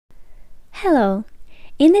Hello!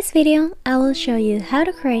 In this video, I will show you how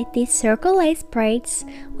to create these circle lace braids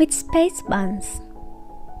with space buns.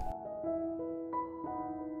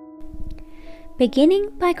 Beginning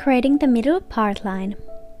by creating the middle part line.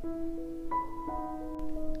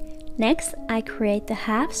 Next, I create the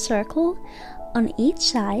half circle on each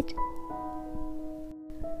side.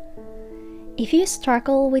 If you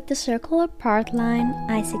struggle with the circular part line,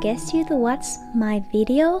 I suggest you to watch my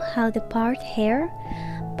video how to part hair,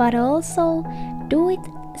 but also do it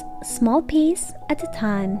small piece at a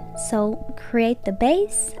time. So create the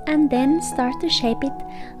base and then start to shape it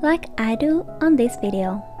like I do on this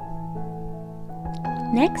video.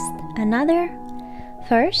 Next, another.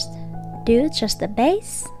 First, do just the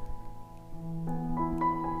base,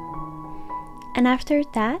 and after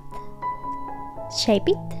that, shape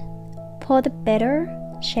it for the better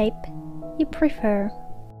shape you prefer.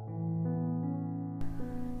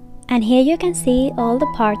 And here you can see all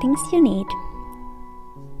the partings you need.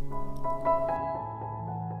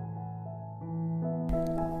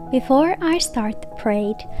 Before I start the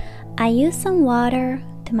braid, I use some water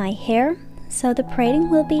to my hair so the braiding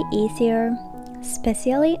will be easier,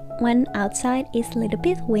 especially when outside is a little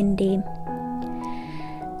bit windy.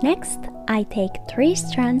 Next, I take 3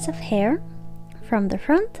 strands of hair from the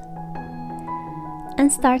front and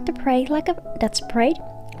start to braid like a Dutch braid,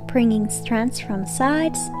 bringing strands from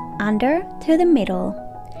sides under to the middle.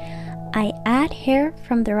 I add hair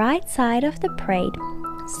from the right side of the braid,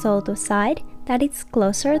 so the side that is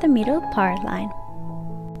closer to the middle part line.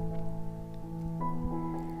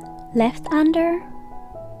 Left under,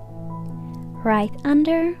 right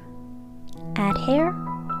under, add hair,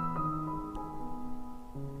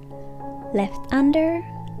 left under,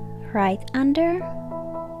 right under,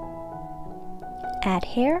 add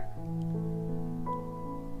hair,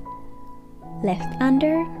 left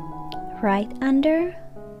under, right under,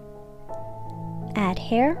 add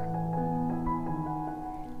hair,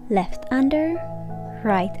 left under,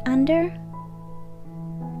 right under,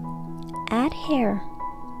 add hair.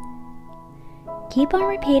 Keep on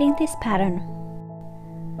repeating this pattern.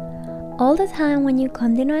 All the time when you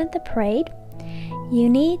continue the braid, you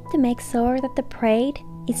need to make sure that the braid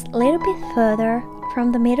is a little bit further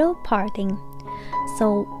from the middle parting.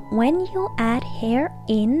 So when you add hair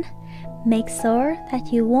in, make sure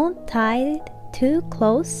that you won't tie it too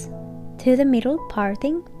close to the middle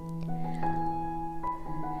parting.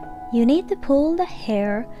 You need to pull the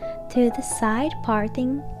hair to the side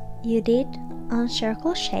parting you did on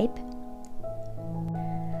circle shape.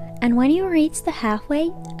 And when you reach the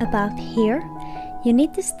halfway, about here, you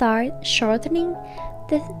need to start shortening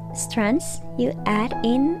the strands you add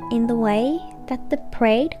in the way that the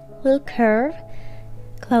braid will curve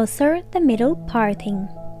closer the middle parting.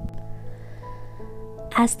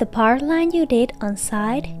 As the part line you did on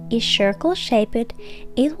side is circle shaped,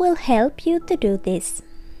 it will help you to do this.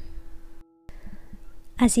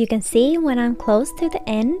 As you can see, when I'm close to the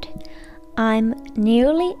end, I'm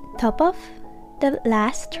nearly top of the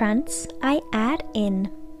last strands I add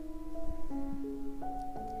in.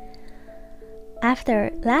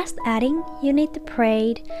 After last adding, you need to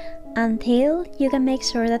braid until you can make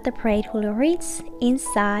sure that the braid will reach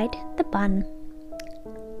inside the bun.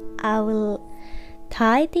 I will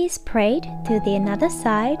tie this braid to the another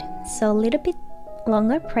side, so a little bit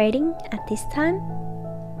longer braiding at this time.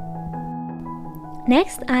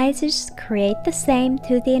 Next, I just create the same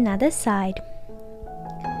to the another side.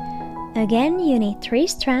 Again, you need 3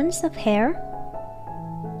 strands of hair,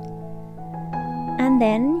 and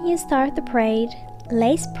then you start the braid,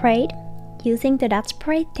 lace braid, using the Dutch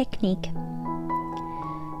braid technique.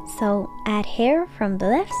 So add hair from the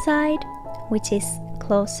left side, which is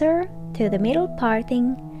closer to the middle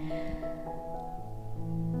parting,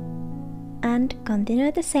 and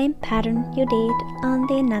continue the same pattern you did on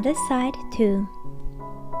the another side too.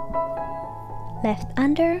 Left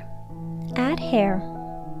under, add hair,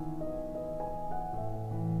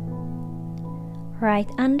 right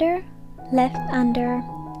under, left under,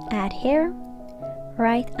 add hair,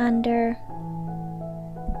 right under,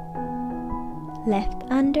 left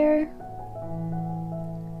under,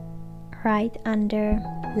 right under,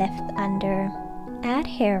 left under, add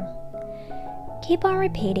hair. Keep on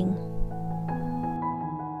repeating.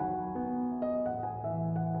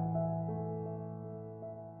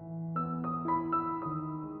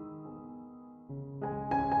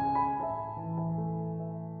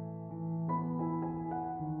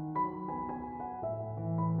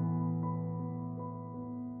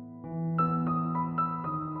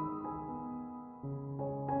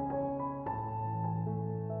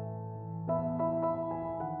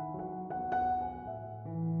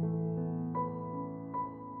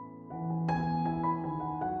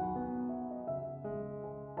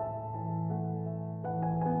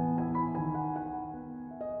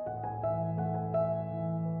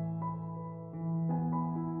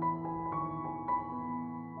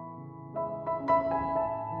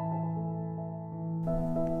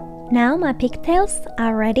 Now my pigtails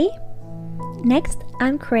are ready. Next,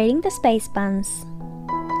 I'm creating the space buns.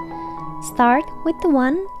 Start with the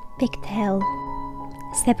one pigtail.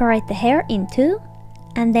 Separate the hair in two,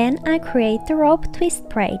 and then I create the rope twist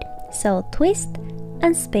braid. So twist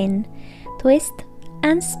and spin, twist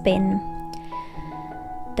and spin.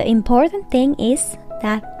 The important thing is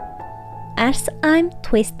that as I'm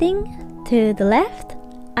twisting to the left,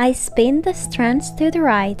 I spin the strands to the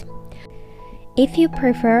right. If you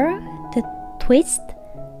prefer to twist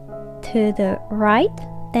to the right,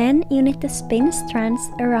 then you need to spin strands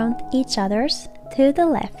around each other's to the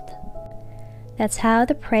left. That's how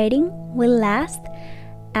the braiding will last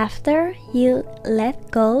after you let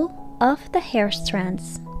go of the hair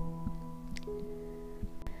strands.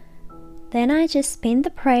 Then I just spin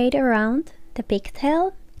the braid around the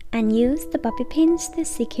pigtail and use the bobby pins to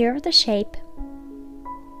secure the shape.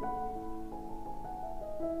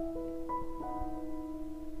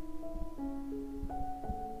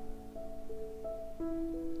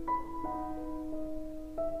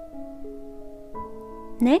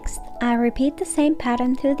 Next, I repeat the same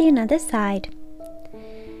pattern to the other side.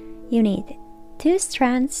 You need 2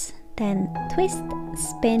 strands, then twist,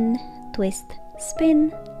 spin, twist,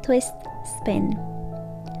 spin, twist, spin.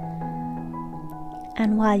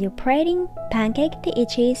 And while you're braiding, pancake the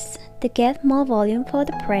edges to get more volume for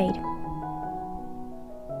the braid.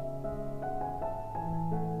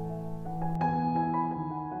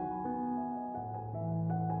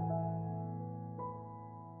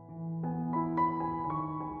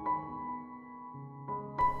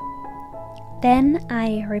 Then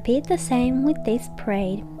I repeat the same with this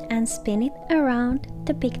braid and spin it around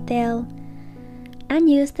the pigtail and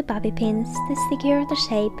use the bobby pins to secure the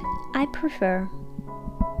shape I prefer.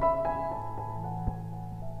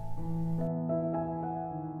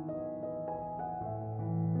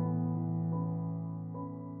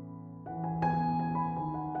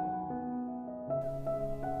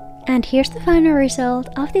 And here's the final result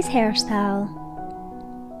of this hairstyle.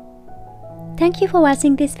 Thank you for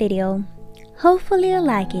watching this video. Hopefully you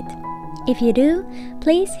like it. If you do,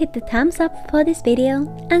 please hit the thumbs up for this video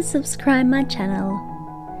and subscribe my channel.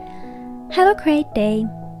 Have a great day!